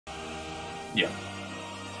Yeah.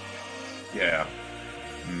 Yeah.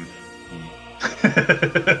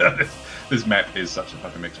 This map is such a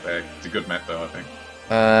fucking mixed bag. It's a good map though, I think.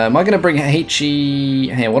 Am I gonna bring HE?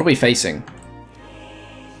 Hey, what are we facing?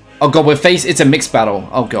 Oh god, it's a mixed battle.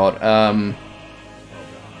 Oh god. Oh,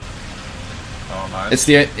 nice.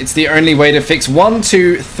 It's the only way to fix 1,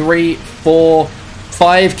 2, 3, 4,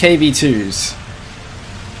 5 KV2s.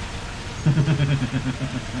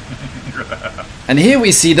 And here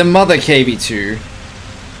we see the mother KV2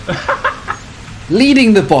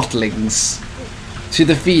 leading the bottlings to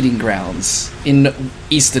the feeding grounds in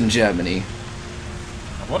eastern Germany.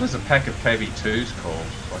 What is a pack of KV2s called?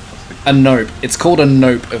 Like, what's the... A nope. It's called a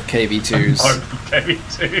nope of KV2s. A nope of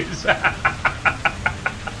KV2s.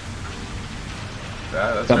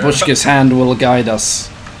 Babushka's hand will guide us.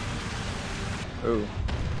 Ooh.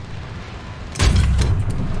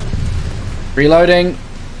 Reloading.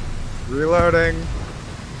 Reloading.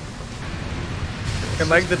 Can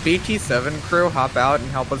like the BT7 crew hop out and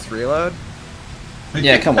help us reload?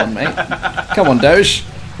 Yeah, come on, mate. Come on, Doge.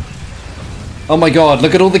 Oh my god,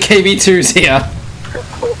 look at all the KV2s here.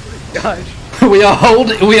 Oh my gosh.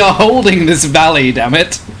 We are holding this valley, damn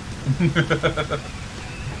it.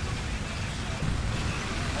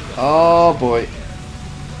 Oh boy.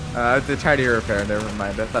 It's a tidy repair, never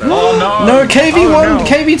mind. I thought Oh no! No, KV1, Oh, no.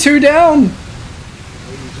 KV2 down.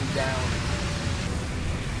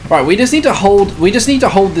 Right, we just need to hold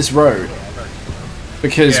this road.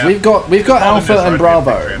 Because Yeah. we've got Alpha this and road,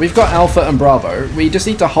 Bravo. yeah. We've got Alpha and Bravo. We just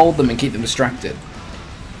need to hold them and keep them distracted.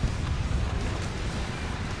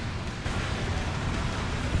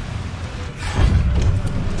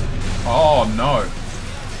 Oh no!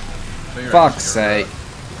 Fuck's sake.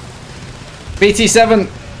 BT7.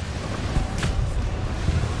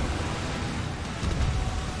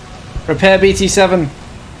 Repair BT7.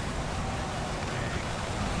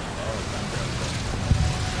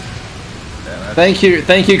 Thank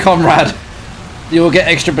you, comrade. You will get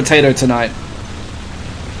extra potato tonight.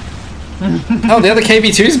 Oh, the other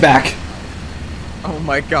KV2's back. Oh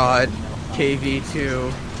my god.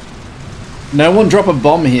 KV2. No one drop a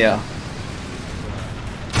bomb here.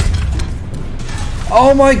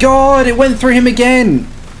 Oh my god, it went through him again.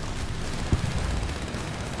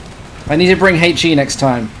 I need to bring HE next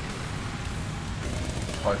time.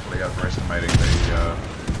 Hopefully overestimating the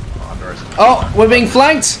underestimating. Oh, we're being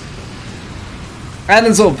flanked.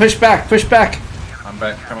 Adensel, push back, push back. I'm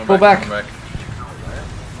back. Coming Pull back. back. Coming back.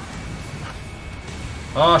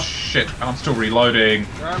 Oh shit! I'm still reloading.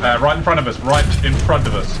 Right in front of us. Right in front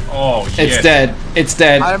of us. Oh shit! It's dead. It's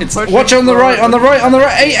dead. I'm It's pushing watch on the right, forward. on the right, on the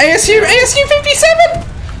right. ASU 57.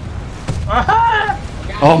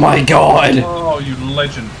 Aha! Oh my god. Oh, you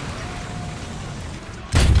legend!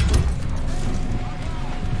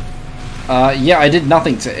 Yeah, I did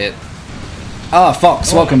nothing to it. Ah,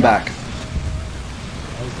 Fox, welcome back.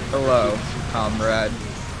 Hello, comrade.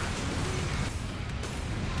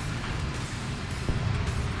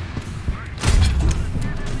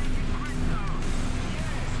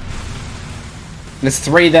 There's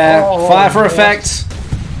 3 there. Oh, Fire for yes. effect.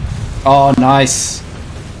 Oh, nice.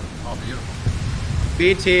 Oh, beautiful.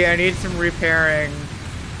 BT, I need some repairing.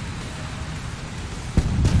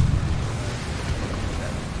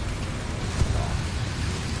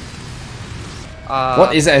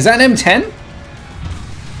 What is that? Is that an M10?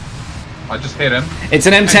 I just hit him. It's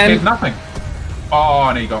an And he did M10. nothing. Oh,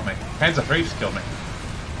 and he got me. Panzer 3 just killed me.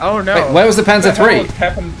 Oh no. Wait, where was the Panzer What the hell 3? has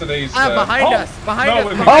happened to these? Behind us, behind us,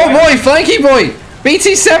 we're behind Oh boy, flanky boy!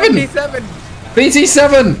 BT7! BT7,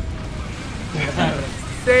 BT7!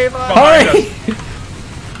 save us. Behind Hurry!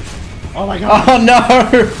 Oh my god. Oh no!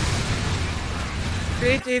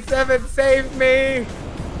 BT7, save me.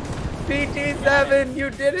 BT7, you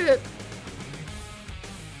did it.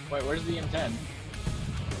 Wait, where's the M10?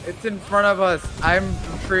 It's in front of us. I'm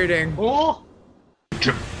retreating. Oh!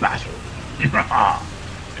 To battle.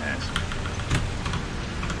 Yes.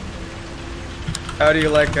 How do you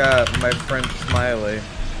like my French smiley?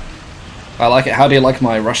 I like it. How do you like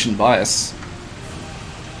my Russian bias?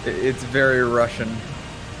 It's very Russian.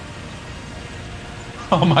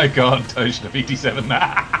 Oh my god, Doge the BT7.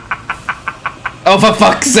 Oh, for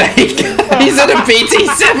fuck's sake! He's at a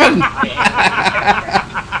BT7!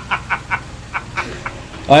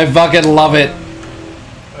 I fucking love it.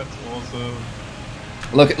 That's awesome.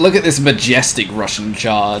 Look at this majestic Russian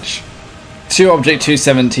charge. 2 Object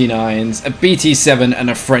 279s, a BT7, and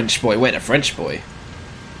a French boy. Wait, a French boy?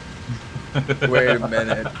 Wait a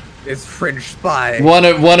minute. It's French spy. One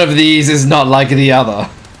of these is not like the other.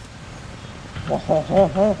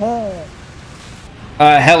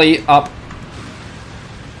 Heli up.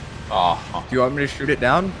 Oh, Do you want me to shoot it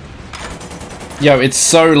down? Yo, it's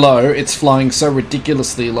so low. It's flying so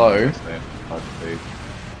ridiculously low. It's there. Hard to see.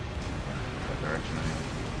 That direction, anyway.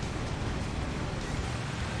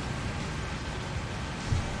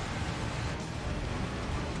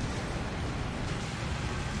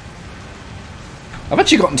 I've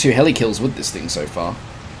actually gotten 2 heli kills with this thing so far.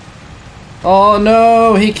 Oh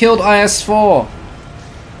no, he killed IS-4.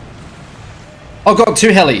 Oh god, 2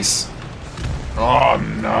 helis. Oh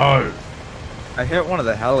no! I hit one of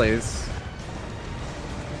the helis.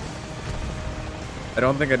 I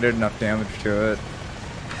don't think I did enough damage to it.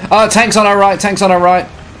 Tanks on our right, tanks on our right.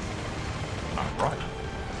 Oh, right.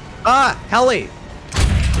 Ah, heli!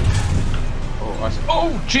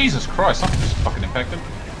 Oh, Jesus Christ, something just fucking impacted.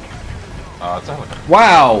 It's a helicopter.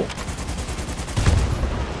 Wow.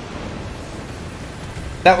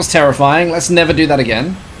 That was terrifying. Let's never do that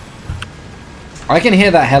again. I can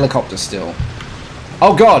hear that helicopter still.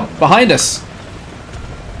 Oh god, behind us.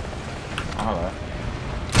 Oh, hello.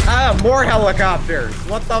 Ah, more helicopters!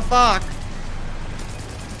 What the fuck?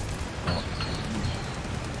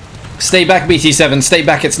 Stay back, BT7. Stay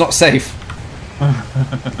back, it's not safe. Can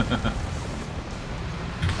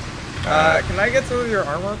I get some of your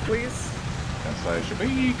armor, please? So, should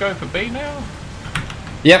we go for B now?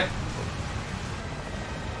 Yep.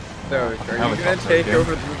 So, are you gonna helicopter take again.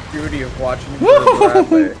 over the duty of watching for the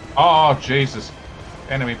Bradley? Oh, Jesus.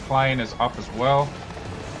 Enemy plane is up as well.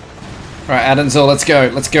 Alright, Adenzel, let's go.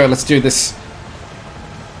 Let's go. Let's do this.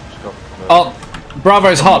 Just got the- Oh,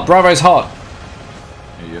 Bravo's hot. Bravo's hot.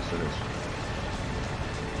 Yeah, yes, it is.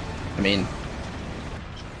 I mean,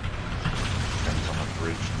 Depends on the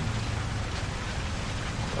bridge.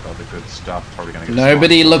 That other good stuff. Probably gonna get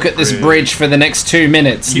nobody sniped look on at this the bridge for the next 2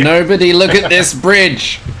 minutes. Yeah. Nobody look at this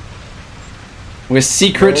bridge. We're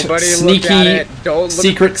secret, Nobody look at sneaky, it. Don't look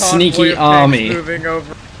secret, at the convoy sneaky of tanks army. moving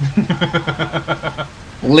over.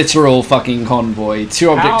 Literal fucking convoy.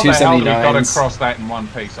 2 How object the hell did we got 279s. across that in one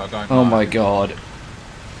piece? I don't know. Oh my god.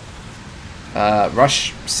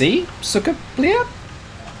 Rush C? Suka Blia?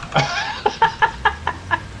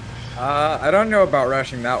 I don't know about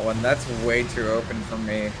rushing that one. That's way too open for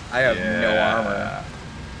me. I have no armor.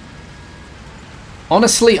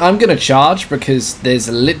 Honestly, I'm gonna charge because there's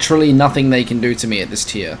literally nothing they can do to me at this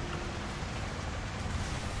tier.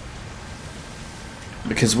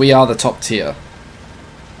 Because we are the top tier.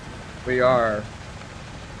 We are.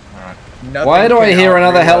 Alright. Nothing Why do I can hear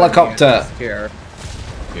another out-reload me at helicopter? this tier.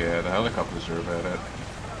 Yeah, the helicopters are about it.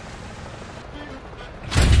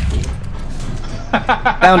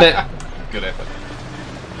 Found it. Good effort.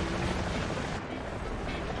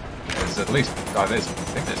 There's at least... Oh, I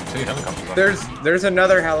think there's 2 helicopters on There's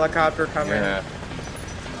another helicopter coming. Yeah.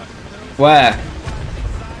 Where?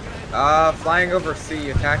 Flying over C,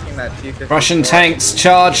 attacking that T-54. Russian tanks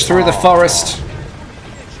charge through the forest.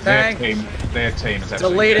 Tank. Their team is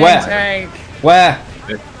absolutely... Deleting Where? tank. Where?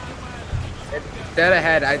 It's dead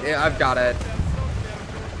ahead. I've got it.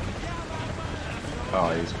 Oh,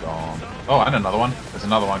 he's gone. Oh, and another one. There's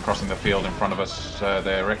another one crossing the field in front of us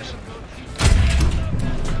there, Rex.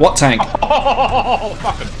 What tank? Oh,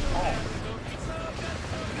 fucking...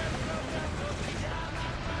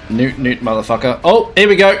 Newt, motherfucker. Oh, here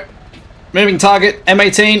we go. Moving target,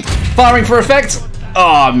 M18. Firing for effect.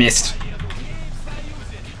 Oh, missed.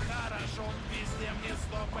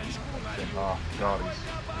 Oh, God,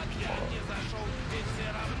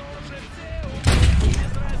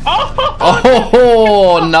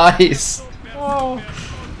 Oh, nice. Oh,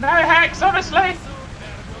 no hacks, honestly.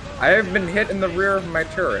 I have been hit in the rear of my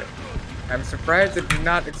turret. I'm surprised it did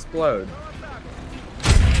not explode.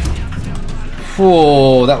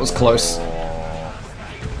 Whoa, that was close.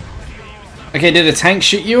 Okay, did a tank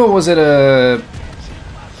shoot you, or was it a...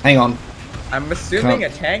 Hang on. I'm assuming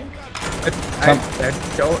Come. a tank? I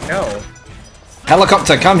don't know.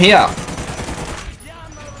 Helicopter, come here.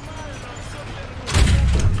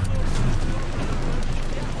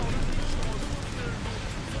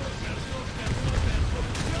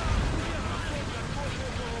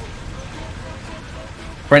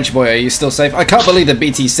 French boy, are you still safe? I can't believe the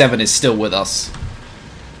BT7 is still with us.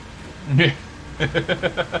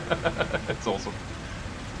 It's awesome.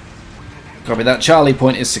 Copy that. Charlie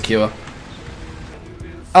point is secure.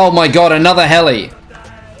 Oh my god, another heli.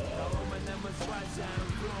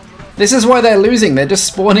 This is why they're losing. They're just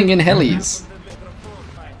spawning in helis.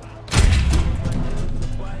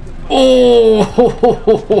 Oh!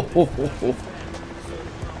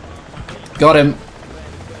 Got him.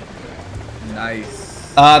 Nice.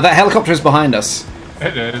 That helicopter is behind us.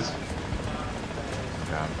 It is.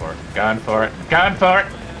 Going for it. Going for it. Going for it.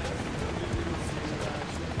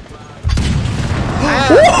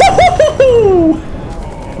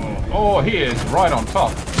 Oh, he is right on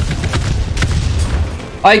top.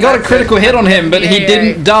 I got a critical hit on him, but he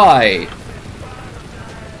didn't die.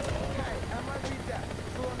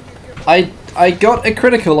 I got a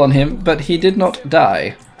critical on him, but he did not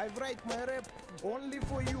die.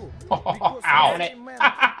 Ow.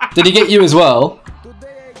 Did he get you as well?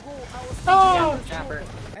 Oh.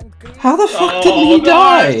 How the fuck did he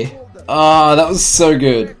die? Ah, that was so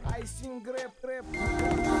good.